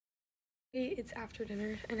It's after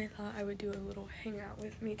dinner and I thought I would do a little hang out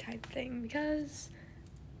with me type thing because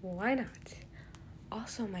why not?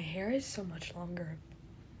 Also, my hair is so much longer.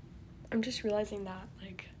 I'm just realizing that,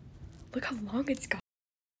 like, look how long it's got.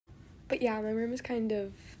 But yeah, my room is kind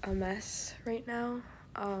of a mess right now.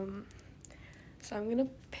 So I'm gonna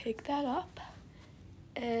pick that up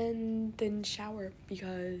and then shower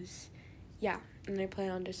because yeah, and I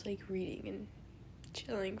plan on just like reading and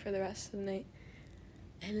chilling for the rest of the night.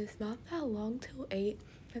 And it's not that long till 8.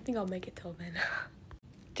 I think I'll make it till then.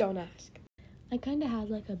 Don't ask. I kind of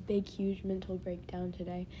had like a big, huge mental breakdown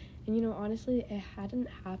today. And you know, honestly, it hadn't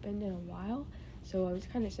happened in a while. So I was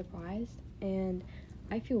kind of surprised. And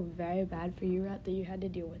I feel very bad for you, Rhett, that you had to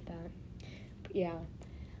deal with that. But yeah,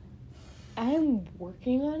 I am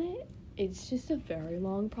working on it. It's just a very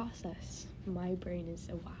long process. My brain is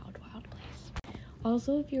a wild, wild place.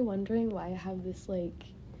 Also, if you're wondering why I have this like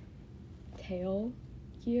tail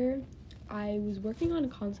here, I was working on a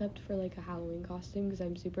concept for like a Halloween costume because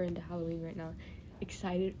I'm super into Halloween right now.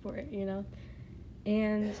 Excited for it, you know?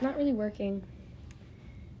 And it's not really working.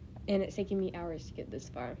 And it's taking me hours to get this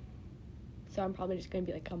far. So I'm probably just gonna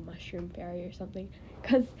be like a mushroom fairy or something.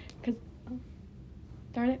 Cause, oh,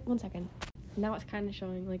 darn it, 1 second. Now it's kind of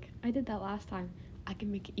showing, like, I did that last time. I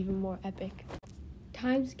can make it even more epic.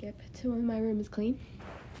 Time skip to when my room is clean.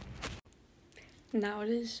 Now it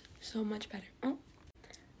is so much better. Oh,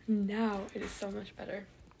 now it is so much better.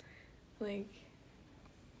 Like,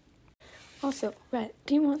 also, Rhett,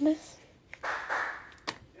 do you want this?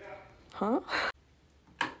 Huh?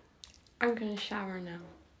 I'm gonna shower now.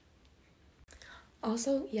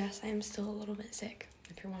 Also, yes, I am still a little bit sick,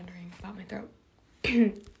 if you're wondering about my throat.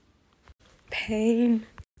 Pain.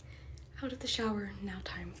 Out of the shower, now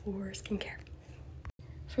time for skincare.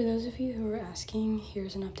 For those of you who are asking,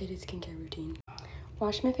 here's an updated skincare routine.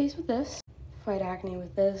 Wash my face with this, fight acne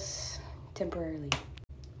with this, temporarily.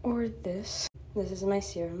 Or this. This is my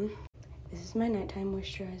serum. This is my nighttime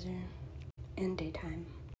moisturizer. And daytime.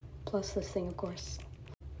 Plus this thing, of course.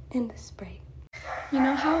 And this spray. You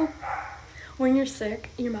know how when you're sick,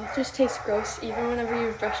 your mouth just tastes gross even whenever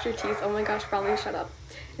you've brushed your teeth? Oh my gosh, probably shut up.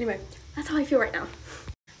 Anyway, that's how I feel right now.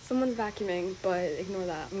 Someone's vacuuming, but ignore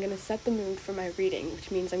that. I'm gonna set the mood for my reading,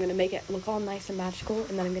 which means I'm gonna make it look all nice and magical,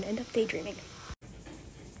 and then I'm gonna end up daydreaming.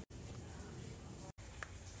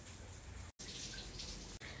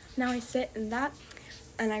 Now I sit in that,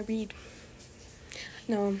 and I read.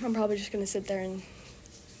 No, I'm probably just gonna sit there and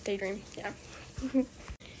daydream, yeah.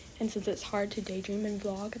 And since it's hard to daydream and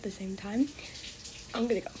vlog at the same time, I'm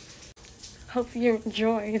gonna go. Hope you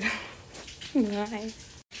enjoyed. Bye.